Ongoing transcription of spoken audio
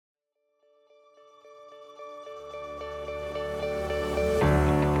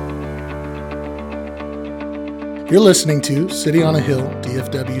You're listening to City on a Hill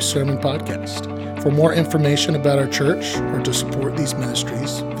DFW Sermon Podcast. For more information about our church or to support these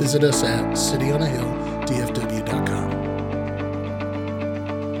ministries, visit us at cityonahilldfw.com.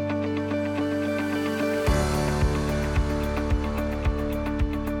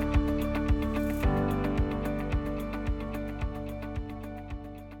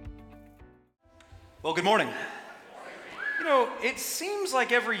 Well, good morning. You know, it seems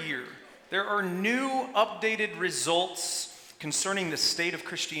like every year there are new updated results concerning the state of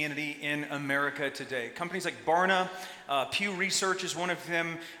Christianity in America today. Companies like Barna, Pew Research is one of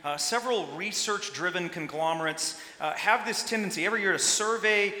them. Several research-driven conglomerates have this tendency every year to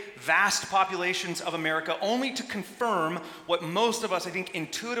survey vast populations of America only to confirm what most of us, I think,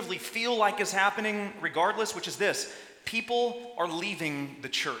 intuitively feel like is happening regardless, which is this: people are leaving the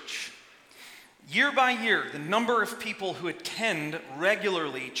church. Year by year, the number of people who attend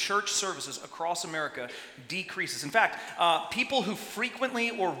regularly church services across America decreases. In fact, people who frequently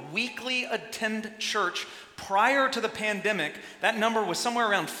or weekly attend church prior to the pandemic, that number was somewhere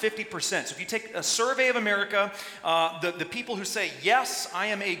around 50%. So if you take a survey of America, the people who say, yes, I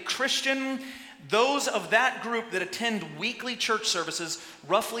am a Christian, those of that group that attend weekly church services,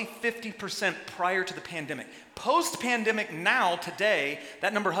 roughly 50% prior to the pandemic. Post-pandemic now, today,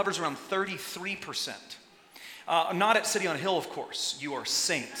 that number hovers around 33%. Not at City on a Hill, of course. You are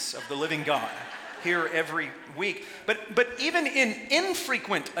saints of the living God here every week. But even in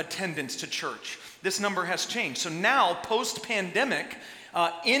infrequent attendance to church, this number has changed. So now, post-pandemic,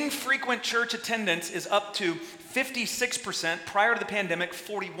 infrequent church attendance is up to 56%, prior to the pandemic,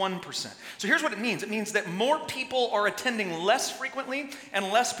 41%. So here's what it means. It means that more people are attending less frequently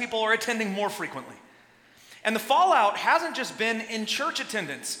and less people are attending more frequently. And the fallout hasn't just been in church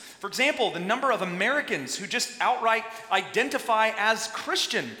attendance. For example, the number of Americans who just outright identify as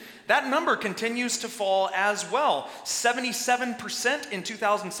Christian, that number continues to fall as well. 77% in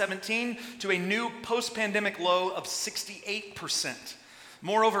 2017 to a new post-pandemic low of 68%.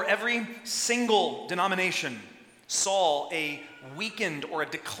 Moreover, every single denomination saw a weakened or a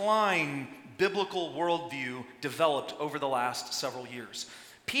decline biblical worldview developed over the last several years.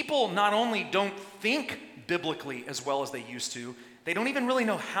 People not only don't think biblically as well as they used to, they don't even really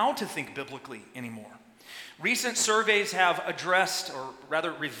know how to think biblically anymore. Recent surveys have addressed, or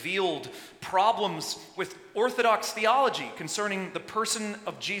rather revealed, problems with Orthodox theology concerning the person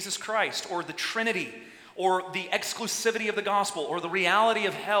of Jesus Christ, or the Trinity, or the exclusivity of the gospel, or the reality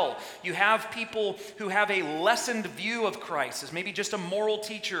of hell. You have people who have a lessened view of Christ as maybe just a moral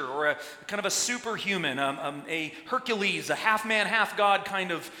teacher, or a kind of a superhuman, a Hercules, a half-man, half-God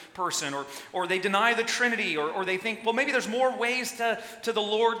kind of person, or they deny the Trinity, or they think, well, maybe there's more ways to the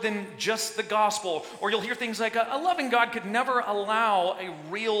Lord than just the gospel. Or you'll hear things like, a loving God could never allow a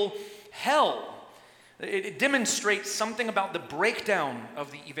real hell. It demonstrates something about the breakdown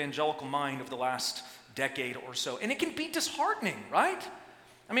of the evangelical mind of the last decade or so. And it can be disheartening, right?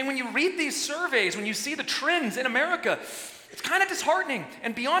 I mean, when you read these surveys, when you see the trends in America, it's kind of disheartening.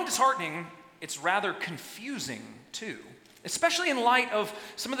 And beyond disheartening, it's rather confusing too, especially in light of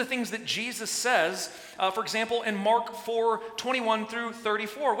some of the things that Jesus says, for example, in Mark 4:21 through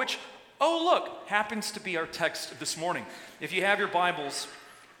 34, which, oh look, happens to be our text this morning. If you have your Bibles,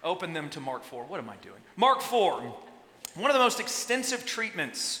 open them to Mark 4. What am I doing? Mark 4, one of the most extensive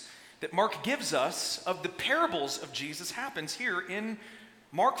treatments that Mark gives us of the parables of Jesus happens here in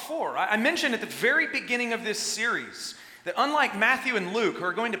Mark 4. I mentioned at the very beginning of this series that unlike Matthew and Luke, who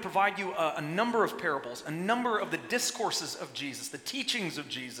are going to provide you a number of parables, a number of the discourses of Jesus, the teachings of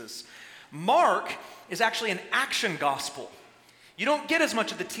Jesus, Mark is actually an action gospel. You don't get as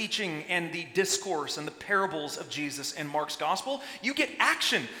much of the teaching and the discourse and the parables of Jesus in Mark's gospel. You get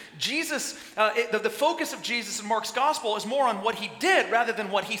action. Jesus, the focus of Jesus in Mark's gospel is more on what he did rather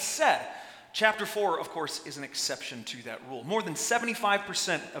than what he said. Chapter 4, of course, is an exception to that rule. More than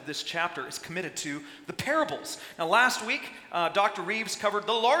 75% of this chapter is committed to the parables. Now, last week, Dr. Reeves covered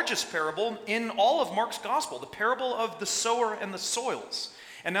the largest parable in all of Mark's gospel, the parable of the sower and the soils.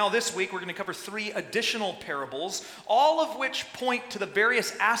 And now this week, we're going to cover 3 additional parables, all of which point to the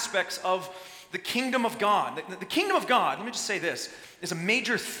various aspects of the kingdom of God. The kingdom of God, let me just say this, is a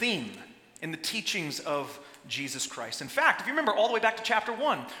major theme in the teachings of Jesus Christ. In fact, if you remember all the way back to chapter 1,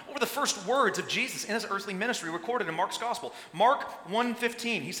 what were the first words of Jesus in his earthly ministry recorded in Mark's gospel? Mark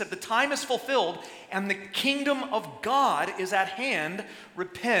 1:15, he said, "The time is fulfilled and the kingdom of God is at hand.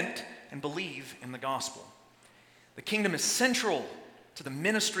 Repent and believe in the gospel." The kingdom is central to the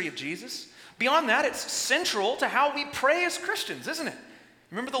ministry of Jesus. Beyond that, it's central to how we pray as Christians, isn't it?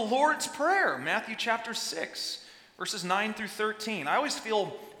 Remember the Lord's Prayer, Matthew chapter 6, verses 9 through 13. I always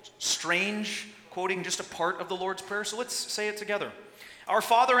feel strange quoting just a part of the Lord's Prayer, so let's say it together. Our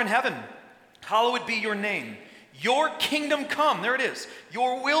Father in heaven, hallowed be your name. Your kingdom come, there it is.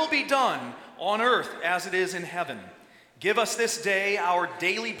 Your will be done on earth as it is in heaven. Give us this day our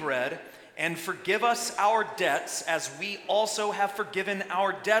daily bread, and forgive us our debts as we also have forgiven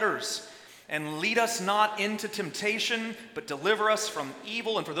our debtors. And lead us not into temptation, but deliver us from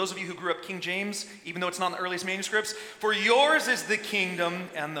evil. And for those of you who grew up King James, even though it's not in the earliest manuscripts, for yours is the kingdom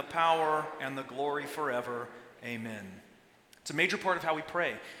and the power and the glory forever. Amen. It's a major part of how we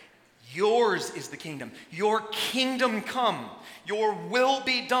pray. Yours is the kingdom. Your kingdom come. Your will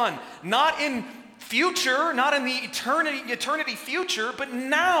be done. Not in future, not in the eternity future, but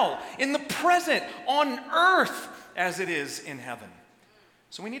now, in the present, on earth as it is in heaven.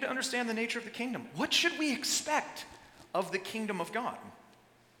 So we need to understand the nature of the kingdom. What should we expect of the kingdom of God?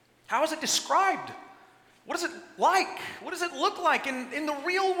 How is it described? What is it like? What does it look like in the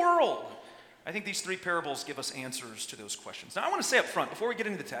real world? I think these three parables give us answers to those questions. Now I want to say up front, before we get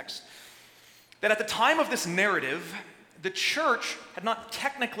into the text, that at the time of this narrative, the church had not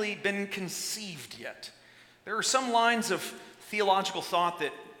technically been conceived yet. There are some lines of theological thought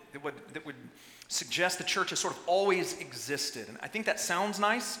that would suggest the church has sort of always existed. And I think that sounds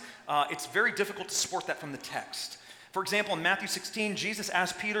nice. It's very difficult to support that from the text. For example, in Matthew 16, Jesus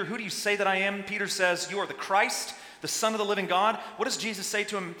asked Peter, "Who do you say that I am?" Peter says, "You are the Christ, the Son of the living God." What does Jesus say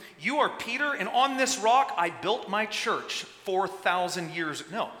to him? "You are Peter, and on this rock I built my church 4,000 years ago."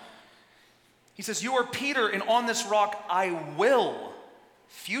 No. He says, "You are Peter, and on this rock I will,"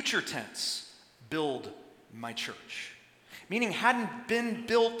 future tense, "build my church." Meaning hadn't been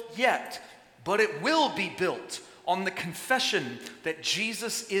built yet, but it will be built on the confession that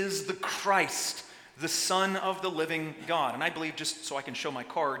Jesus is the Christ, the Son of the living God. And I believe, just so I can show my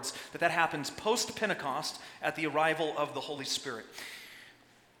cards, that happens post-Pentecost at the arrival of the Holy Spirit.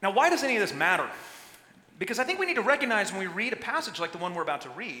 Now, why does any of this matter? Because I think we need to recognize when we read a passage like the one we're about to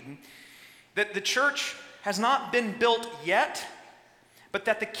read, that the church has not been built yet, but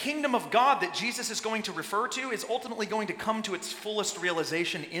that the kingdom of God that Jesus is going to refer to is ultimately going to come to its fullest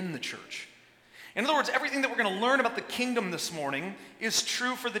realization in the church. In other words, everything that we're going to learn about the kingdom this morning is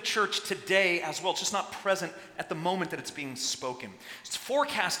true for the church today as well. It's just not present at the moment that it's being spoken. It's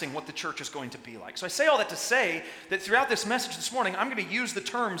forecasting what the church is going to be like. So I say all that to say that throughout this message this morning, I'm going to use the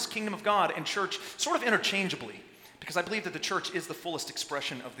terms kingdom of God and church sort of interchangeably, because I believe that the church is the fullest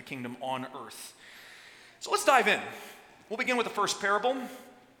expression of the kingdom on earth. So let's dive in. We'll begin with the first parable,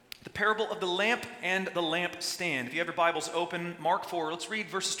 the parable of the lamp and the lampstand. If you have your Bibles open, Mark 4, let's read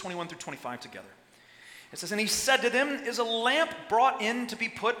verses 21 through 25 together. It says, "And he said to them, Is a lamp brought in to be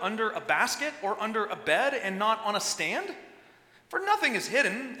put under a basket or under a bed and not on a stand? For nothing is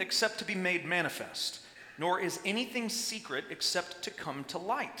hidden except to be made manifest, nor is anything secret except to come to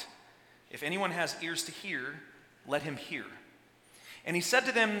light. If anyone has ears to hear, let him hear. And he said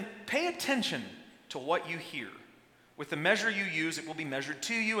to them, Pay attention to what you hear. With the measure you use, it will be measured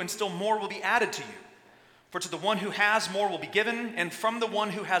to you, and still more will be added to you. For to the one who has, more will be given, and from the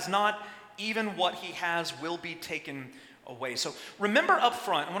one who has not, even what he has will be taken away." So remember up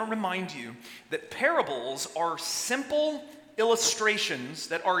front, I want to remind you that parables are simple illustrations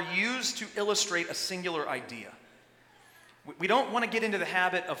that are used to illustrate a singular idea. We don't want to get into the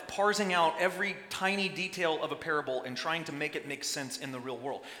habit of parsing out every tiny detail of a parable and trying to make it make sense in the real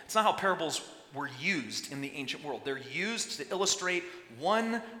world. It's not how parables were used in the ancient world. They're used to illustrate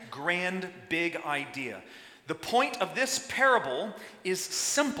one grand, big idea. The point of this parable is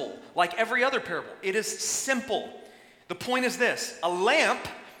simple, like every other parable. It is simple. The point is this: a lamp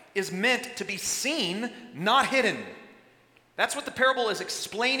is meant to be seen, not hidden. That's what the parable is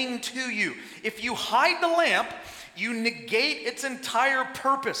explaining to you. If you hide the lamp, you negate its entire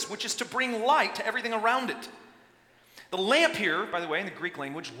purpose, which is to bring light to everything around it. The lamp here, by the way, in the Greek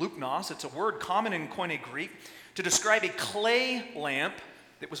language, luknos, it's a word common in Koine Greek to describe a clay lamp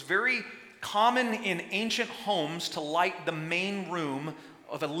that was very common in ancient homes to light the main room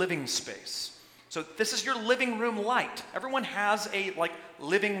of a living space. So this is your living room light. Everyone has a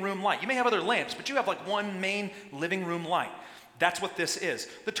living room light. You may have other lamps, but you have one main living room light. That's what this is.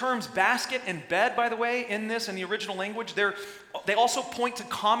 The terms basket and bed, by the way, in the original language, they also point to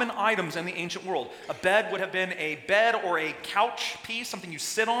common items in the ancient world. A bed would have been a bed or a couch piece, something you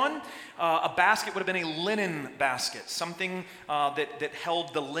sit on. A basket would have been a linen basket, something that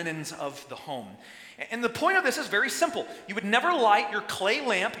held the linens of the home. And the point of this is very simple. You would never light your clay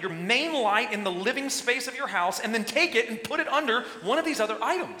lamp, your main light in the living space of your house, and then take it and put it under one of these other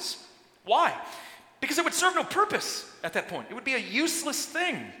items. Why? Because it would serve no purpose at that point. It would be a useless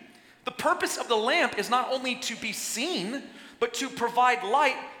thing. The purpose of the lamp is not only to be seen, but to provide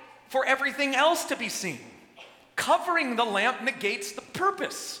light for everything else to be seen. Covering the lamp negates the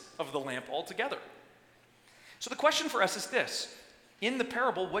purpose of the lamp altogether. So the question for us is this. In the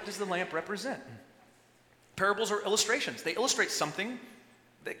parable, what does the lamp represent? Parables are illustrations. They illustrate something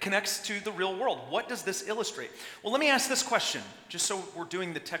that connects to the real world. What does this illustrate? Well, let me ask this question, just so we're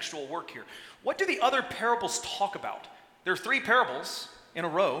doing the textual work here. What do the other parables talk about? There are 3 parables in a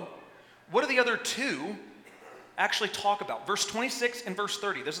row. What do the other 2 actually talk about? Verse 26 and verse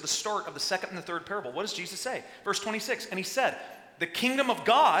 30. This is the start of the second and the third parable. What does Jesus say? Verse 26, and he said, the kingdom of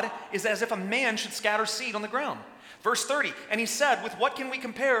God is as if a man should scatter seed on the ground. Verse 30, and he said, with what can we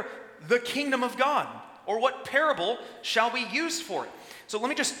compare the kingdom of God? Or what parable shall we use for it? So let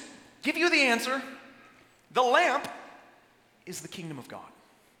me just give you the answer. The lamp is the kingdom of God.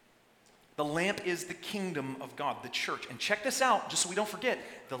 The lamp is the kingdom of God, the church. And check this out, just so we don't forget.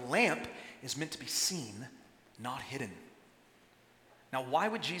 The lamp is meant to be seen, not hidden. Now, why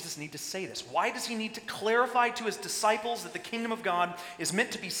would Jesus need to say this? Why does he need to clarify to his disciples that the kingdom of God is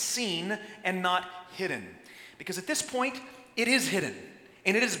meant to be seen and not hidden? Because at this point, it is hidden.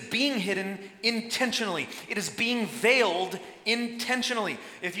 And it is being hidden intentionally. It is being veiled intentionally.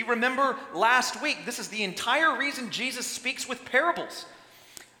 If you remember last week, this is the entire reason Jesus speaks with parables.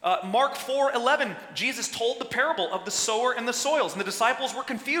 Mark 4:11, Jesus told the parable of the sower and the soils, and the disciples were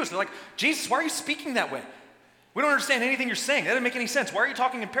confused. They're like, Jesus, why are you speaking that way? We don't understand anything you're saying. That doesn't make any sense. Why are you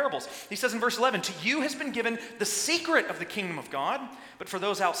talking in parables? He says in verse 11, to you has been given the secret of the kingdom of God, but for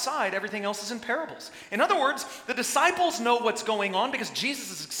those outside, everything else is in parables. In other words, the disciples know what's going on because Jesus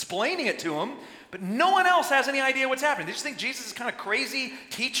is explaining it to them, but no one else has any idea what's happening. They just think Jesus is kind of crazy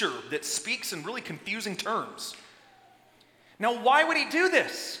teacher that speaks in really confusing terms. Now, why would he do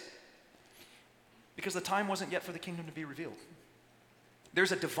this? Because the time wasn't yet for the kingdom to be revealed.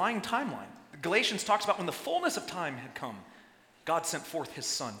 There's a divine timeline. Galatians talks about when the fullness of time had come, God sent forth his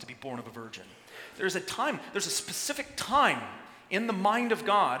son to be born of a virgin. There's a specific time in the mind of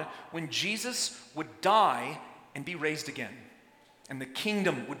God when Jesus would die and be raised again. And the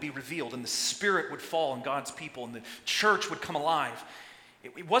kingdom would be revealed, and the Spirit would fall on God's people, and the church would come alive.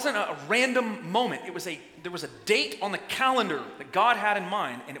 It wasn't a random moment. There was a date on the calendar that God had in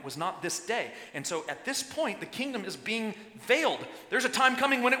mind, and it was not this day. And so at this point, the kingdom is being veiled. There's a time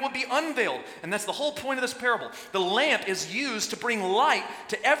coming when it will be unveiled, and that's the whole point of this parable. The lamp is used to bring light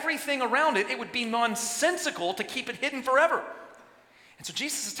to everything around it. It would be nonsensical to keep it hidden forever. And so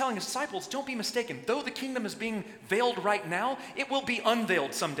Jesus is telling his disciples, don't be mistaken. Though the kingdom is being veiled right now, it will be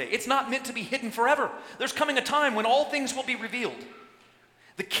unveiled someday. It's not meant to be hidden forever. There's coming a time when all things will be revealed.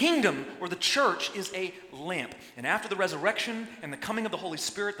 The kingdom, or the church, is a lamp. And after the resurrection and the coming of the Holy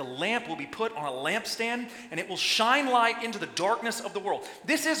Spirit, the lamp will be put on a lampstand, and it will shine light into the darkness of the world.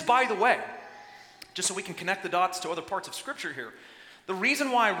 This is, by the way, just so we can connect the dots to other parts of Scripture here, the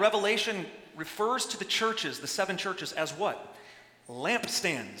reason why Revelation refers to the churches, the 7 churches, as what?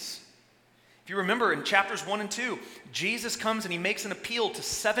 Lampstands. If you remember in chapters 1 and 2, Jesus comes and he makes an appeal to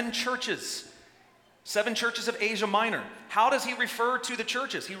 7 churches. 7 churches of Asia Minor. How does he refer to the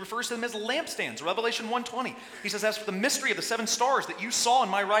churches? He refers to them as lampstands. Revelation 1:20. He says, as for the mystery of the 7 stars that you saw in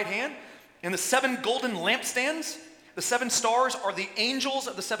my right hand, and the 7 golden lampstands, the 7 stars are the angels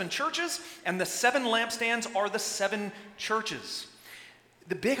of the 7 churches, and the 7 lampstands are the 7 churches.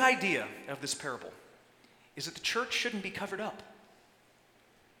 The big idea of this parable is that the church shouldn't be covered up.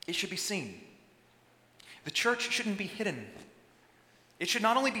 It should be seen. The church shouldn't be hidden. It should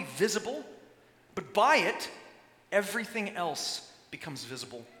not only be visible, but by it, everything else becomes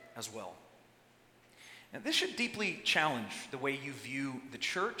visible as well. Now, this should deeply challenge the way you view the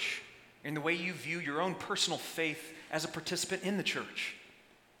church and the way you view your own personal faith as a participant in the church.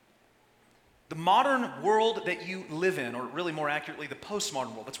 The modern world that you live in, or really more accurately, the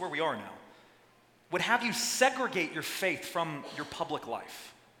postmodern world, that's where we are now, would have you segregate your faith from your public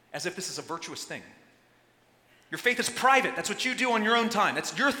life as if this is a virtuous thing. Your faith is private. That's what you do on your own time.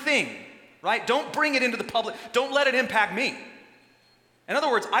 That's your thing. Right? Don't bring it into the public. Don't let it impact me. In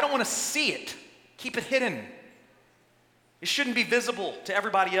other words, I don't want to see it. Keep it hidden. It shouldn't be visible to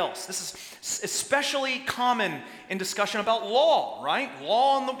everybody else. This is especially common in discussion about law, right?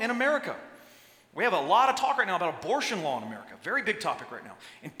 Law in America. We have a lot of talk right now about abortion law in America. Very big topic right now.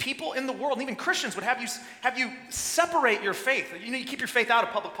 And people in the world, and even Christians, would have you separate your faith. You keep your faith out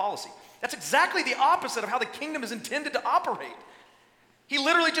of public policy. That's exactly the opposite of how the kingdom is intended to operate. He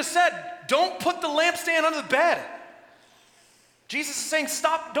literally just said, don't put the lampstand under the bed. Jesus is saying,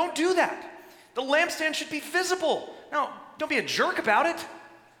 stop, don't do that. The lampstand should be visible. Now, don't be a jerk about it.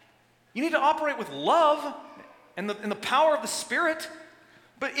 You need to operate with love and the power of the Spirit,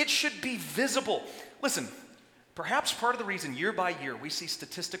 but it should be visible. Listen, Perhaps part of the reason year by year we see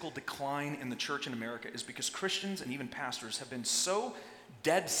statistical decline in the church in America is because Christians and even pastors have been so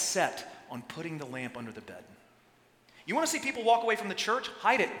dead set on putting the lamp under the bed. You want to see people walk away from the church?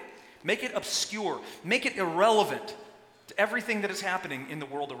 Hide it. Make it obscure. Make it irrelevant to everything that is happening in the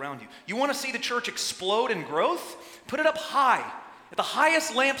world around you. You want to see the church explode in growth? Put it up high, at the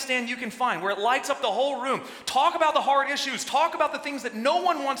highest lampstand you can find, where it lights up the whole room. Talk about the hard issues. Talk about the things that no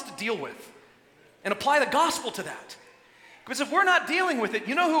one wants to deal with. And apply the gospel to that. Because if we're not dealing with it,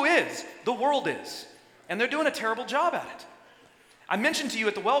 you know who is? The world is. And they're doing a terrible job at it. I mentioned to you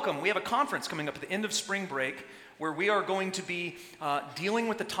at the welcome, we have a conference coming up at the end of spring break where we are going to be dealing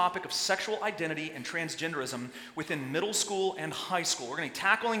with the topic of sexual identity and transgenderism within middle school and high school. We're going to be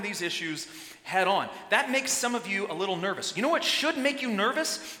tackling these issues head on. That makes some of you a little nervous. You know what should make you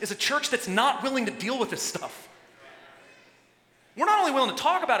nervous? Is a church that's not willing to deal with this stuff. We're not only willing to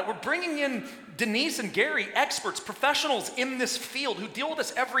talk about it, we're bringing in Denise and Gary, experts, professionals in this field who deal with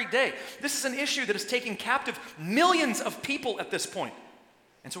this every day. This is an issue that is taking captive millions of people at this point.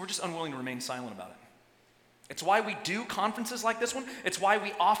 And so we're just unwilling to remain silent about it. It's why we do conferences like this one. It's why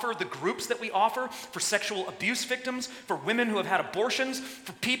we offer the groups that we offer for sexual abuse victims, for women who have had abortions,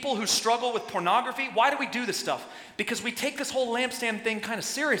 for people who struggle with pornography. Why do we do this stuff? Because we take this whole lampstand thing kind of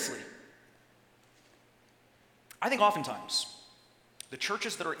seriously. I think oftentimes, the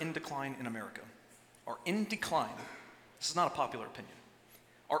churches that are in decline in America are in decline, this is not a popular opinion,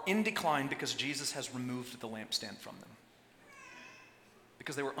 are in decline because Jesus has removed the lampstand from them.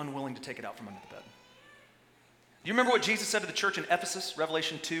 Because they were unwilling to take it out from under the bed. Do you remember what Jesus said to the church in Ephesus,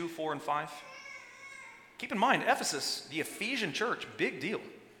 Revelation 2, 4, and 5? Keep in mind, Ephesus, the Ephesian church, big deal.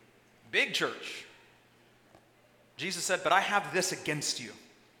 Big church. Jesus said, "But I have this against you,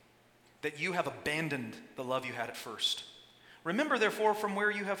 that you have abandoned the love you had at first. Remember, therefore, from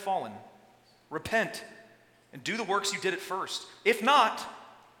where you have fallen. Repent and do the works you did at first. If not,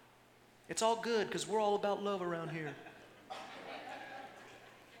 it's all good because we're all about love around here.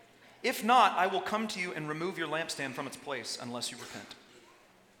 If not, I will come to you and remove your lampstand from its place unless you repent."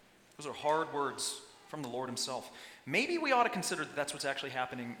 Those are hard words from the Lord himself. Maybe we ought to consider that that's what's actually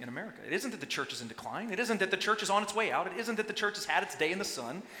happening in America. It isn't that the church is in decline. It isn't that the church is on its way out. It isn't that the church has had its day in the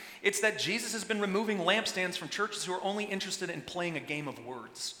sun. It's that Jesus has been removing lampstands from churches who are only interested in playing a game of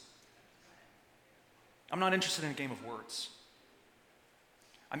words. I'm not interested in a game of words.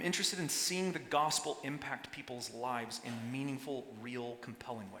 I'm interested in seeing the gospel impact people's lives in meaningful, real,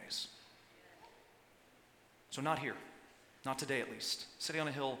 compelling ways. So not here. Not today, at least. City on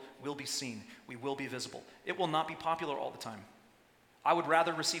a Hill will be seen. We will be visible. It will not be popular all the time. I would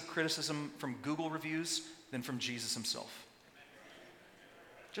rather receive criticism from Google reviews than from Jesus himself.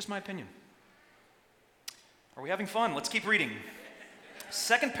 Just my opinion. Are we having fun? Let's keep reading.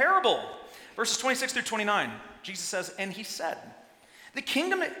 Second parable, verses 26 through 29. Jesus says, "And he said, the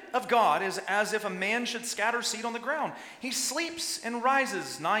kingdom of God is as if a man should scatter seed on the ground. He sleeps and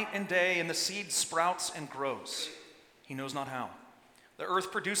rises night and day, and the seed sprouts and grows. He knows not how. The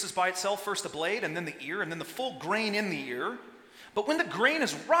earth produces by itself first the blade, and then the ear, and then the full grain in the ear. But when the grain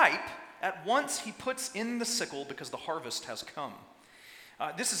is ripe, at once he puts in the sickle because the harvest has come."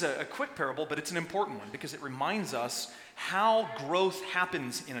 This is a quick parable, but it's an important one because it reminds us how growth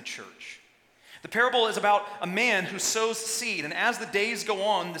happens in a church. The parable is about a man who sows seed, and as the days go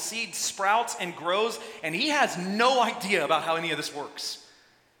on, the seed sprouts and grows, and he has no idea about how any of this works.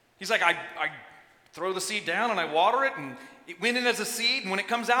 He's like, I throw the seed down and I water it, and it went in as a seed, and when it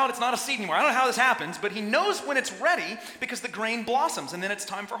comes out, it's not a seed anymore. I don't know how this happens, but he knows when it's ready because the grain blossoms, and then it's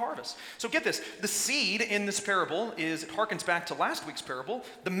time for harvest. So get this, the seed in this parable it harkens back to last week's parable,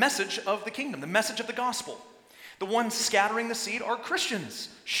 the message of the kingdom, the message of the gospel. The ones scattering the seed are Christians,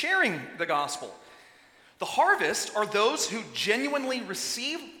 sharing the gospel. The harvest are those who genuinely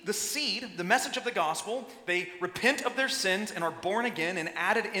receive the seed, the message of the gospel. They repent of their sins and are born again and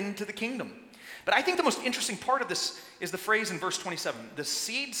added into the kingdom. But I think the most interesting part of this is the phrase in verse 27. The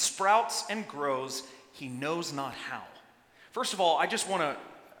seed sprouts and grows, he knows not how. First of all,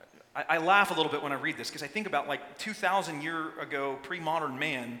 I laugh a little bit when I read this because I think about like 2,000 year ago pre-modern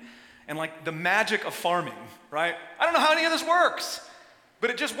man and like the magic of farming, right? I don't know how any of this works, but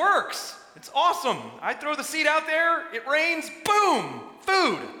it just works. It's awesome. I throw the seed out there, it rains, boom,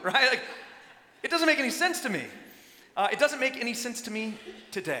 food, right? Like, it doesn't make any sense to me. It doesn't make any sense to me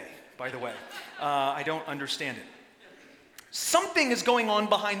today, by the way. I don't understand it. Something is going on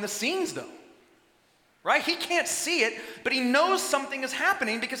behind the scenes, though, right? He can't see it, but he knows something is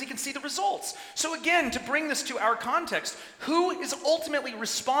happening because he can see the results. So again, to bring this to our context, who is ultimately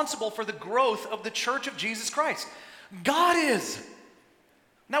responsible for the growth of the church of Jesus Christ? God is.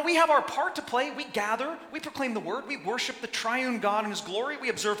 Now we have our part to play. We gather, we proclaim the word, we worship the triune God in his glory, we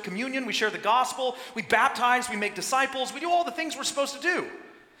observe communion, we share the gospel, we baptize, we make disciples, we do all the things we're supposed to do.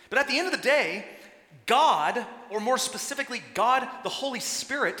 But at the end of the day, God, or more specifically, God, the Holy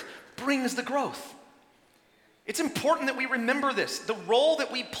Spirit, brings the growth. It's important that we remember this. The role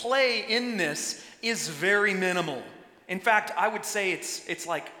that we play in this is very minimal. In fact, I would say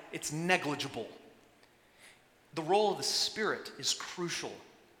it's negligible. The role of the Spirit is crucial,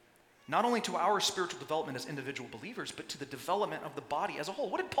 not only to our spiritual development as individual believers, but to the development of the body as a whole.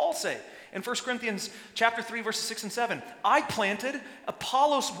 What did Paul say in 1 Corinthians chapter 3, verses 6 and 7? I planted,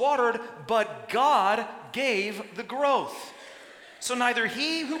 Apollos watered, but God gave the growth. So neither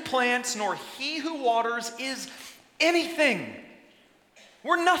he who plants nor he who waters is anything.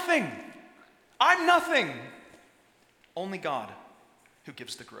 We're nothing. I'm nothing. Only God who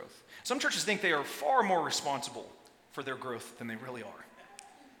gives the growth. Some churches think they are far more responsible for their growth than they really are.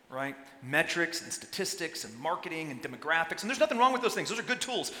 Right? Metrics and statistics and marketing and demographics. And there's nothing wrong with those things. Those are good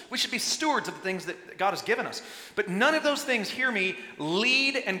tools. We should be stewards of the things that God has given us. But none of those things, hear me,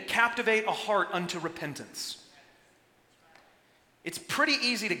 lead and captivate a heart unto repentance. It's pretty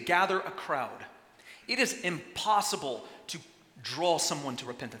easy to gather a crowd. It is impossible to draw someone to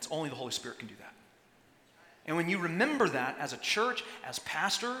repentance. Only the Holy Spirit can do that. And when you remember that as a church, as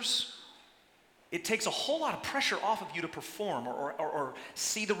pastors, it takes a whole lot of pressure off of you to perform or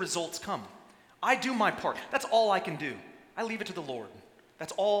see the results come. I do my part. That's all I can do. I leave it to the Lord.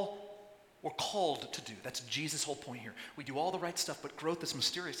 That's all we're called to do. That's Jesus' whole point here. We do all the right stuff, but growth is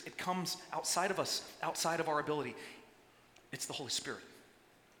mysterious. It comes outside of us, outside of our ability. It's the Holy Spirit.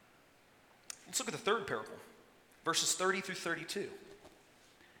 Let's look at the third parable, verses 30 through 32.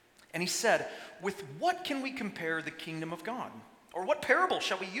 And he said, with what can we compare the kingdom of God? Or what parable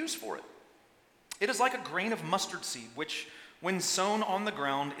shall we use for it? It is like a grain of mustard seed, which, when sown on the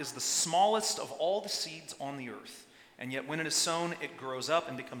ground, is the smallest of all the seeds on the earth. And yet when it is sown, it grows up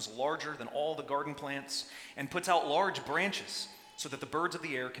and becomes larger than all the garden plants and puts out large branches so that the birds of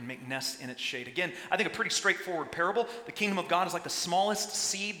the air can make nests in its shade. Again, I think a pretty straightforward parable. The kingdom of God is like the smallest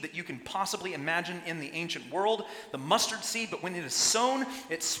seed that you can possibly imagine in the ancient world, the mustard seed, but when it is sown,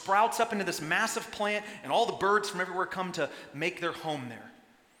 it sprouts up into this massive plant, and all the birds from everywhere come to make their home there.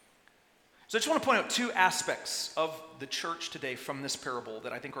 So I just want to point out two aspects of the church today from this parable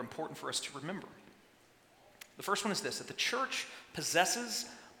that I think are important for us to remember. The first one is this, that the church possesses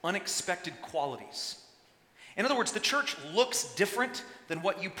unexpected qualities. In other words, the church looks different than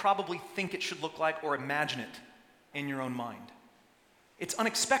what you probably think it should look like or imagine it in your own mind. It's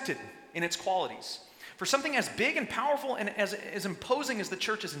unexpected in its qualities. For something as big and powerful and as imposing as the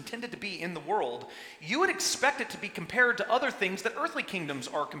church is intended to be in the world, you would expect it to be compared to other things that earthly kingdoms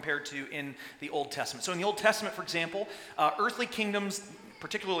are compared to in the Old Testament. So in the Old Testament, for example, earthly kingdoms,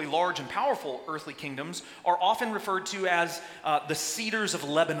 particularly large and powerful earthly kingdoms, are often referred to as the cedars of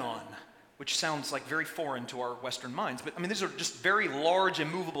Lebanon, which sounds like very foreign to our Western minds. But I mean, these are just very large,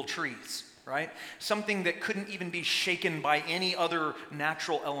 immovable trees. Right? Something that couldn't even be shaken by any other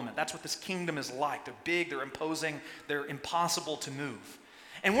natural element. That's what this kingdom is like. They're big, they're imposing, they're impossible to move.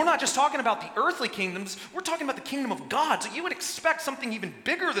 And we're not just talking about the earthly kingdoms, we're talking about the kingdom of God. So you would expect something even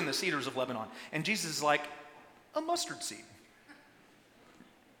bigger than the cedars of Lebanon. And Jesus is like, a mustard seed.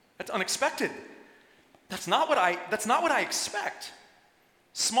 That's unexpected. That's not what I expect.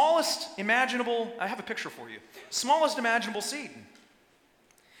 Smallest imaginable, I have a picture for you. Smallest imaginable seed.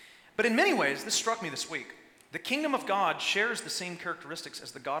 But in many ways, this struck me this week, the kingdom of God shares the same characteristics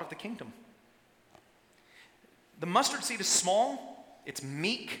as the God of the kingdom. The mustard seed is small, it's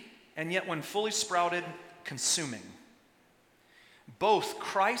meek, and yet when fully sprouted, consuming. Both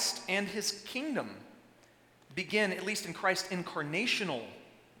Christ and his kingdom begin, at least in Christ's incarnational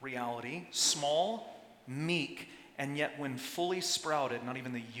reality, small, meek, and yet when fully sprouted, not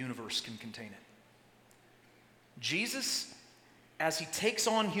even the universe can contain it. Jesus, as he takes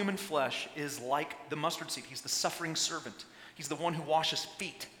on human flesh, is like the mustard seed. He's the suffering servant. He's the one who washes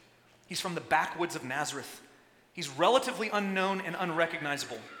feet. He's from the backwoods of Nazareth. He's relatively unknown and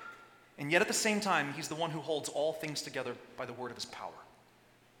unrecognizable. And yet at the same time, he's the one who holds all things together by the word of his power.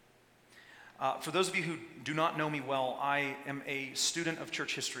 For those of you who do not know me well, I am a student of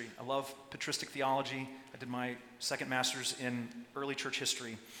church history. I love patristic theology. I did my second master's in early church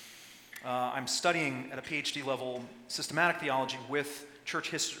history. I'm studying at a PhD level systematic theology with church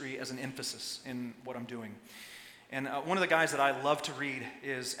history as an emphasis in what I'm doing. And one of the guys that I love to read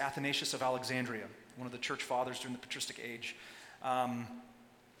is Athanasius of Alexandria, one of the church fathers during the patristic age.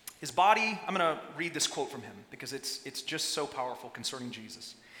 His body, I'm going to read this quote from him because it's just so powerful concerning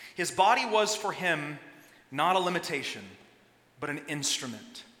Jesus. His body was for him not a limitation, but an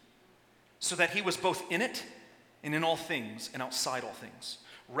instrument, so that he was both in it and in all things and outside all things,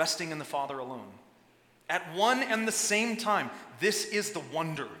 resting in the Father alone. At one and the same time, this is the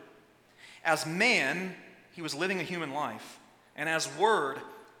wonder. As man, he was living a human life, and as Word,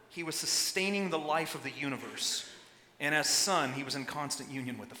 he was sustaining the life of the universe, and as Son, he was in constant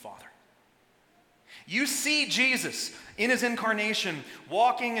union with the Father. You see Jesus in his incarnation,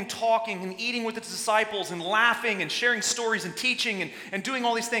 walking and talking and eating with his disciples and laughing and sharing stories and teaching and doing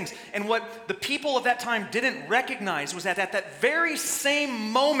all these things. And what the people of that time didn't recognize was that at that very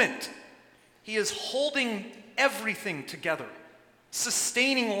same moment, he is holding everything together,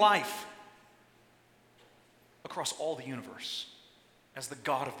 sustaining life across all the universe as the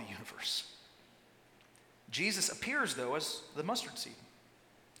God of the universe. Jesus appears, though, as the mustard seed.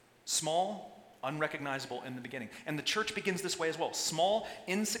 Small, unrecognizable in the beginning. And the church begins this way as well. Small,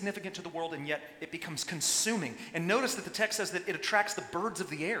 insignificant to the world, and yet it becomes consuming. And notice that the text says that it attracts the birds of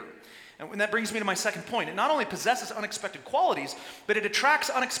the air. And that brings me to my second point. It not only possesses unexpected qualities, but it attracts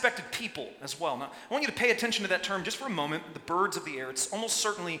unexpected people as well. Now, I want you to pay attention to that term just for a moment, the birds of the air. It's almost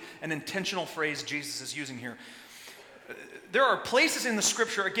certainly an intentional phrase Jesus is using here. There are places in the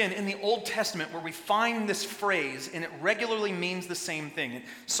scripture, again, in the Old Testament, where we find this phrase, and it regularly means the same thing. In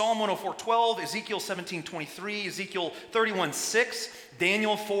Psalm 104:12, Ezekiel 17:23, Ezekiel 31:6,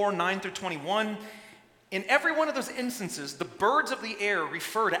 Daniel 4:9-21. In every one of those instances, the birds of the air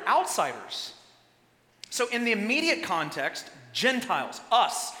refer to outsiders. So in the immediate context, Gentiles,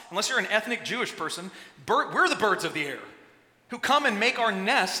 us, unless you're an ethnic Jewish person, we're the birds of the air who come and make our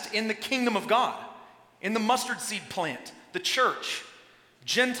nest in the kingdom of God, in the mustard seed plant, the church,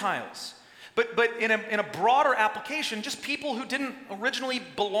 Gentiles. But in a broader application, just people who didn't originally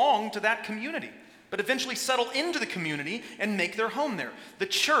belong to that community, but eventually settle into the community and make their home there. The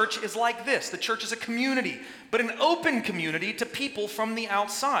church is like this. The church is a community, but an open community to people from the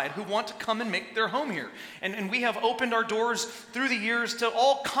outside who want to come and make their home here. And we have opened our doors through the years to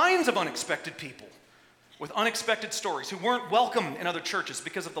all kinds of unexpected people with unexpected stories who weren't welcome in other churches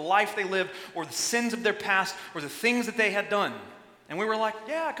because of the life they lived or the sins of their past or the things that they had done. And we were like,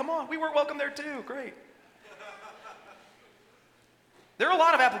 yeah, come on, we weren't welcome there too, great. There are a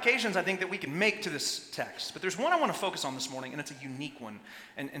lot of applications, I think, that we can make to this text, but there's one I want to focus on this morning, and it's a unique one,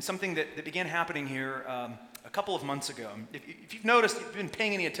 and something that began happening here a couple of months ago. If you've noticed, if you've been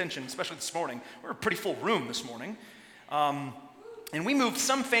paying any attention, especially this morning, we're a pretty full room this morning, and we moved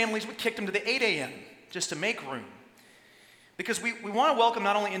some families, we kicked them to the 8 a.m., just to make room. Because we want to welcome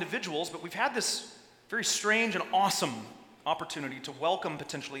not only individuals, but we've had this very strange and awesome opportunity to welcome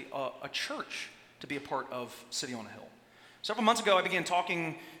potentially a church to be a part of City on a Hill. Several months ago, I began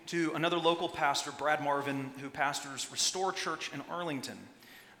talking to another local pastor, Brad Marvin, who pastors Restore Church in Arlington,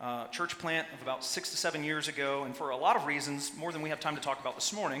 church plant of about 6 to 7 years ago, and for a lot of reasons, more than we have time to talk about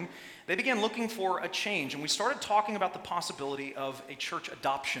this morning, they began looking for a change, and we started talking about the possibility of a church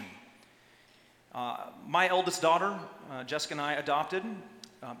adoption. My eldest daughter, Jessica and I adopted.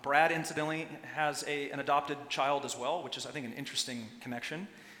 Brad, incidentally, has an adopted child as well, which is, I think, an interesting connection.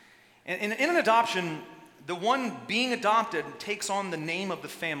 And in an adoption, the one being adopted takes on the name of the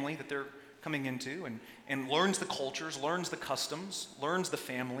family that they're coming into and learns the cultures, learns the customs, learns the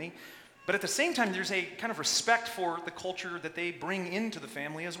family. But at the same time, there's a kind of respect for the culture that they bring into the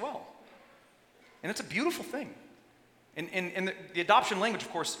family as well. And it's a beautiful thing. And the adoption language,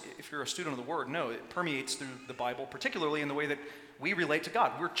 of course, if you're a student of the Word, no, it permeates through the Bible, particularly in the way that we relate to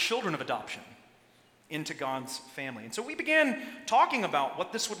God. We're children of adoption into God's family. And so we began talking about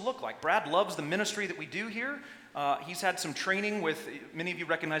what this would look like. Brad loves the ministry that we do here. He's had some training with, many of you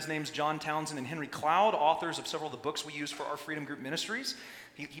recognize the names John Townsend and Henry Cloud, authors of several of the books we use for our Freedom Group ministries.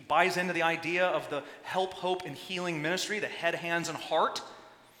 He buys into the idea of the help, hope, and healing ministry, the head, hands, and heart.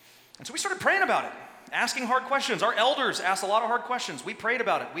 And so we started praying about it, asking hard questions. Our elders asked a lot of hard questions. We prayed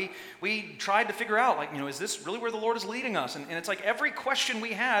about it. We tried to figure out, is this really where the Lord is leading us? And it's like every question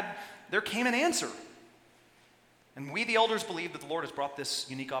we had, there came an answer. And we, the elders, believe that the Lord has brought this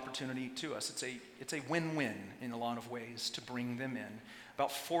unique opportunity to us. It's a win-win in a lot of ways to bring them in.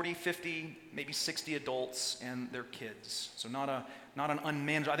 About 40, 50, maybe 60 adults and their kids. So not an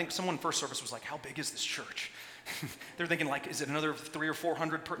unmanageable. I think someone in first service was like, how big is this church? They're thinking like, is it another 300 or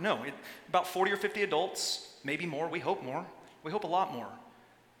 400? No, about 40 or 50 adults, maybe more. We hope more. We hope a lot more.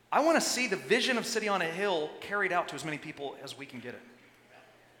 I want to see the vision of City on a Hill carried out to as many people as we can get it.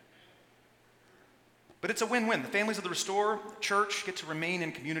 But it's a win-win. The families of the Restore Church get to remain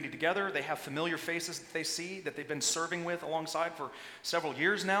in community together. They have familiar faces that they see that they've been serving with alongside for several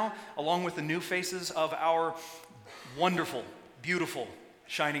years now, along with the new faces of our wonderful, beautiful,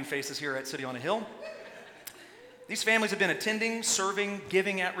 shining faces here at City on a Hill. these families have been attending, serving,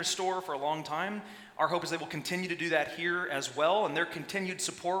 giving at Restore for a long time. Our hope is they will continue to do that here as well, and their continued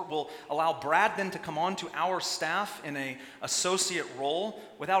support will allow Brad then to come on to our staff in an associate role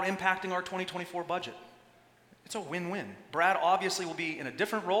without impacting our 2024 budget. It's a win-win. Brad obviously will be in a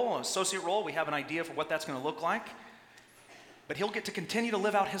different role, an associate role. We have an idea for what that's going to look like. But he'll get to continue to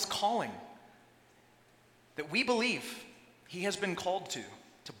live out his calling that we believe he has been called to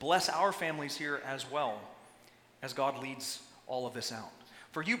bless our families here as well as God leads all of this out.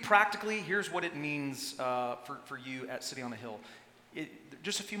 For you practically, here's what it means for you at City on the Hill.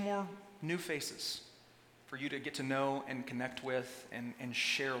 Just a few more new faces for you to get to know and connect with and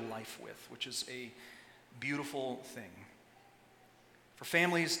share life with, which is a beautiful thing. For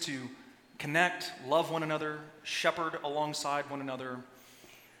families to connect, love one another, shepherd alongside one another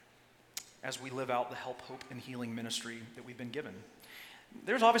as we live out the help, hope, and healing ministry that we've been given.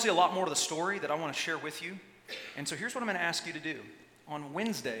 There's obviously a lot more to the story that I want to share with you. And so here's what I'm going to ask you to do. On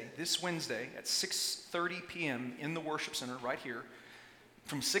Wednesday, this Wednesday at 6:30 p.m. in the worship center right here,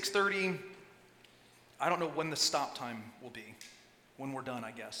 from 6:30, I don't know when the stop time will be, when we're done,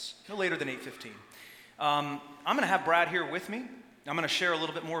 I guess. No later than 8:15. I'm going to have Brad here with me. I'm going to share a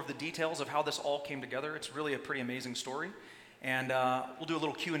little bit more of the details of how this all came together. It's really a pretty amazing story. And we'll do a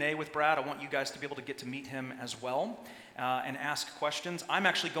little Q&A with Brad. I want you guys to be able to get to meet him as well and ask questions. I'm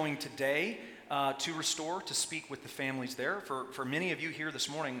actually going today to Restore to speak with the families there. For many of you here this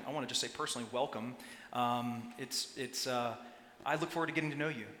morning, I want to just say personally, welcome. I look forward to getting to know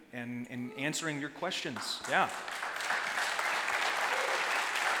you and answering your questions. Yeah.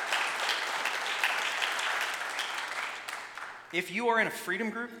 If you are in a freedom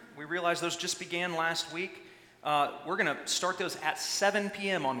group, we realize those just began last week. We're going to start those at 7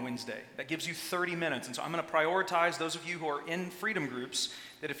 p.m. on Wednesday. That gives you 30 minutes. And so I'm going to prioritize those of you who are in freedom groups,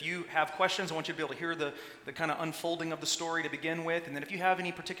 that if you have questions, I want you to be able to hear the kind of unfolding of the story to begin with. And then if you have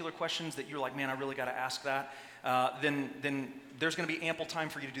any particular questions that you're like, man, I really got to ask that, then there's going to be ample time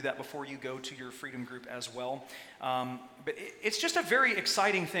for you to do that before you go to your freedom group as well. But it's just a very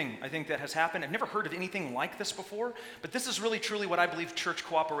exciting thing, I think, that has happened. I've never heard of anything like this before, but this is really truly what I believe church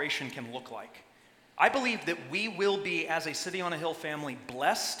cooperation can look like. I believe that we will be, as a City on a Hill family,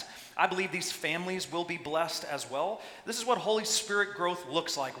 blessed. I believe these families will be blessed as well. This is what Holy Spirit growth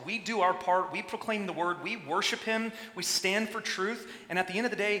looks like. We do our part. We proclaim the word. We worship him. We stand for truth. And at the end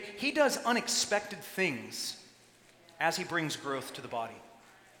of the day, he does unexpected things as he brings growth to the body.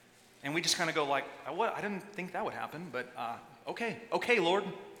 And we just kind of go like, what? I didn't think that would happen, but okay, Lord.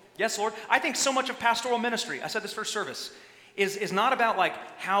 Yes, Lord. I think so much of pastoral ministry, I said this first service, is not about like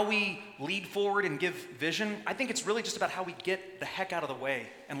how we lead forward and give vision. I think it's really just about how we get the heck out of the way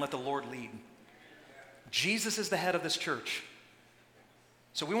and let the Lord lead. Jesus is the head of this church.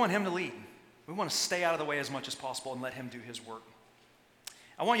 So we want him to lead. We want to stay out of the way as much as possible and let him do his work.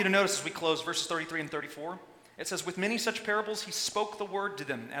 I want you to notice as we close verses 33 and 34. It says, with many such parables, he spoke the word to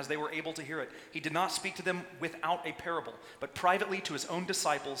them as they were able to hear it. He did not speak to them without a parable, but privately to his own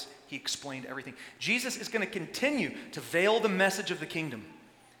disciples, he explained everything. Jesus is going to continue to veil the message of the kingdom.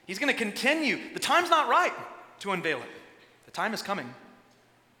 He's going to continue. The time's not right to unveil it. The time is coming.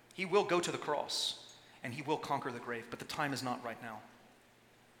 He will go to the cross, and he will conquer the grave, but the time is not right now.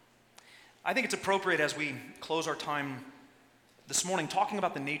 I think it's appropriate as we close our time this morning, talking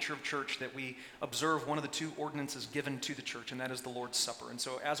about the nature of church, that we observe one of the two ordinances given to the church, and that is the Lord's Supper. And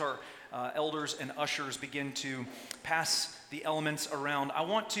so as our elders and ushers begin to pass the elements around, I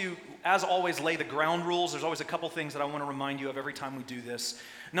want to, as always, lay the ground rules. There's always a couple things that I want to remind you of every time we do this.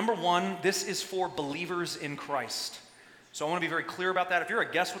 Number one, this is for believers in Christ. So I want to be very clear about that. If you're a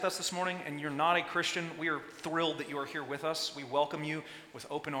guest with us this morning and you're not a Christian, we are thrilled that you are here with us. We welcome you with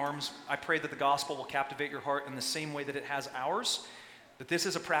open arms. I pray that the gospel will captivate your heart in the same way that it has ours. But this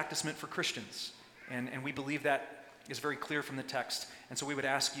is a practice meant for Christians. And we believe that is very clear from the text. And so we would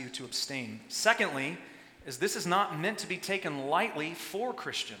ask you to abstain. Secondly, is this is not meant to be taken lightly for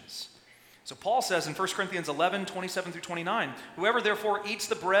Christians. So Paul says in 1 Corinthians 11, 27 through 29, whoever therefore eats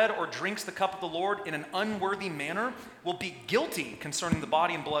the bread or drinks the cup of the Lord in an unworthy manner will be guilty concerning the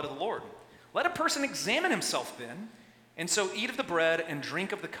body and blood of the Lord. Let a person examine himself then, and so eat of the bread and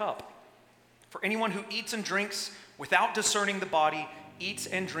drink of the cup. For anyone who eats and drinks without discerning the body eats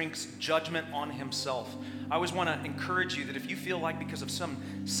and drinks judgment on himself. I always want to encourage you that if you feel like because of some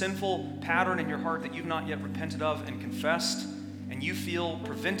sinful pattern in your heart that you've not yet repented of and confessed, and you feel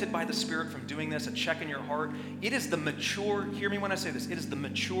prevented by the Spirit from doing this, a check in your heart, it is the mature, hear me when I say this, it is the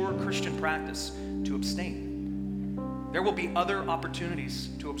mature Christian practice to abstain. There will be other opportunities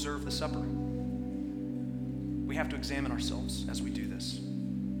to observe the supper. We have to examine ourselves as we do this.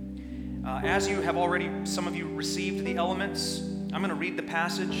 As you have already, some of you received the elements, I'm going to read the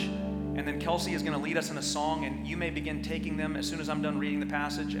passage, and then Kelsey is going to lead us in a song, and you may begin taking them as soon as I'm done reading the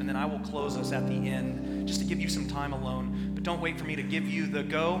passage, and then I will close us at the end just to give you some time alone. But don't wait for me to give you the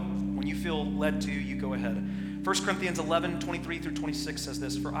go. When you feel led to, you go ahead. 1 Corinthians 11, 23 through 26 says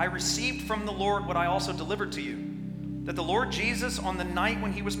this, "For I received from the Lord what I also delivered to you, that the Lord Jesus, on the night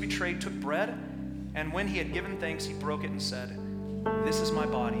when he was betrayed, took bread, and when he had given thanks, he broke it and said, 'This is my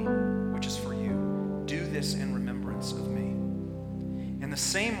body, which is for you. Do this in remembrance of me.' In the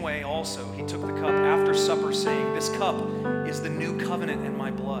same way also he took the cup after supper, saying, 'This cup is the new covenant in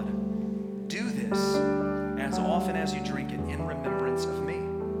my blood. Do this as often as you drink it in remembrance of me.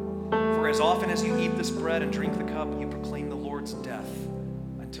 For as often as you eat this bread and drink the cup, you proclaim the Lord's death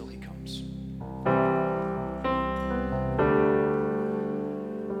until he comes.'"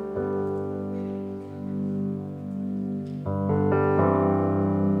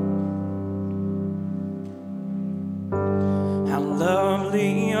 How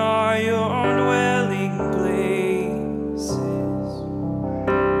lovely are your dwelling places.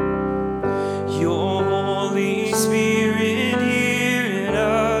 Your Holy Spirit here in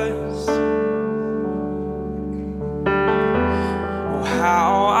us. Oh,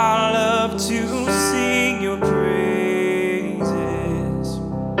 how I love to sing your praises.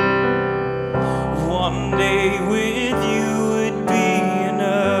 One day with you would be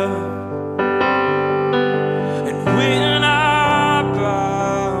enough. And when I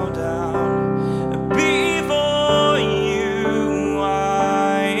bow down before you,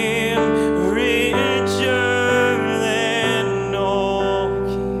 I am richer than all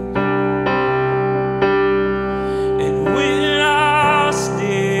kings. And when I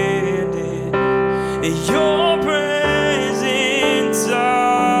stand in your presence,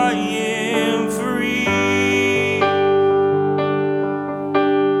 I am free.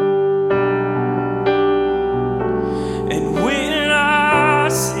 And when I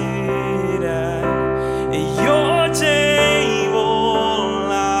sit at your table,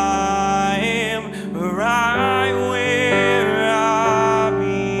 I am right where I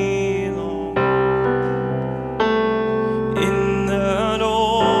belong. In the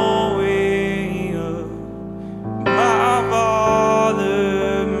doorway of my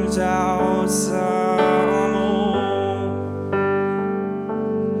Father's house, I'm home.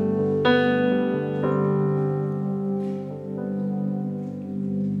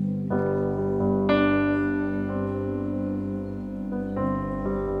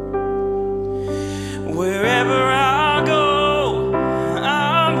 Wherever I go,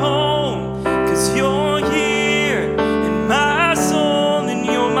 I'm home, 'cause you're here in my soul, and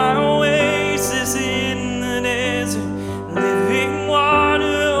you're my oasis in the desert. Living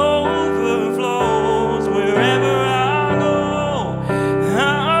water overflows. Wherever I go,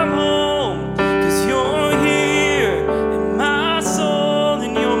 I'm home, 'cause you're here in my soul,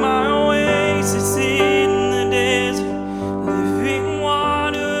 and you're my oasis in the desert. Living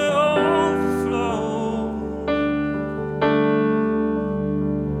water overflows.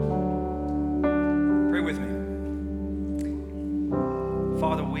 Pray with me.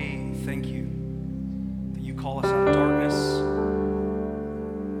 Father, we thank you that you call us out of darkness,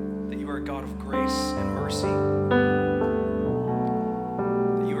 that you are a God of grace and mercy,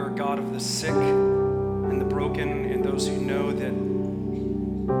 that you are a God of the sick and the broken and those who know that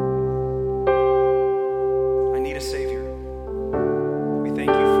I need a Savior. We thank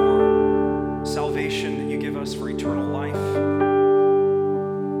you for salvation that you give us, for eternal life.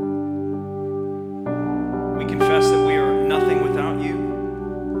 We confess that we are nothing without you.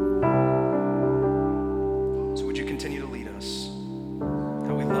 So would you continue to lead us?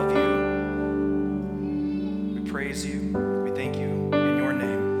 How we love you. We praise you. We thank you in your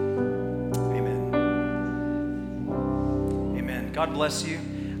name. Amen. Amen. God bless you.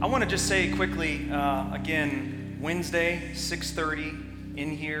 I want to just say quickly, again, Wednesday, 6:30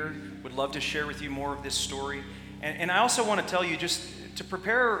 in here. Would love to share with you more of this story. And I also want to tell you, just to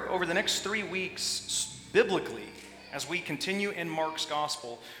prepare over the next 3 weeks biblically, as we continue in Mark's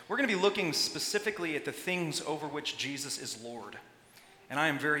gospel, we're going to be looking specifically at the things over which Jesus is Lord. And I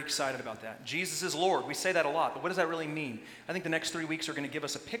am very excited about that. Jesus is Lord. We say that a lot, but what does that really mean? I think the next 3 weeks are going to give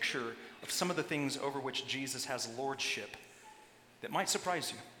us a picture of some of the things over which Jesus has lordship that might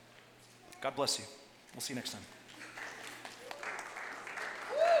surprise you. God bless you. We'll see you next time.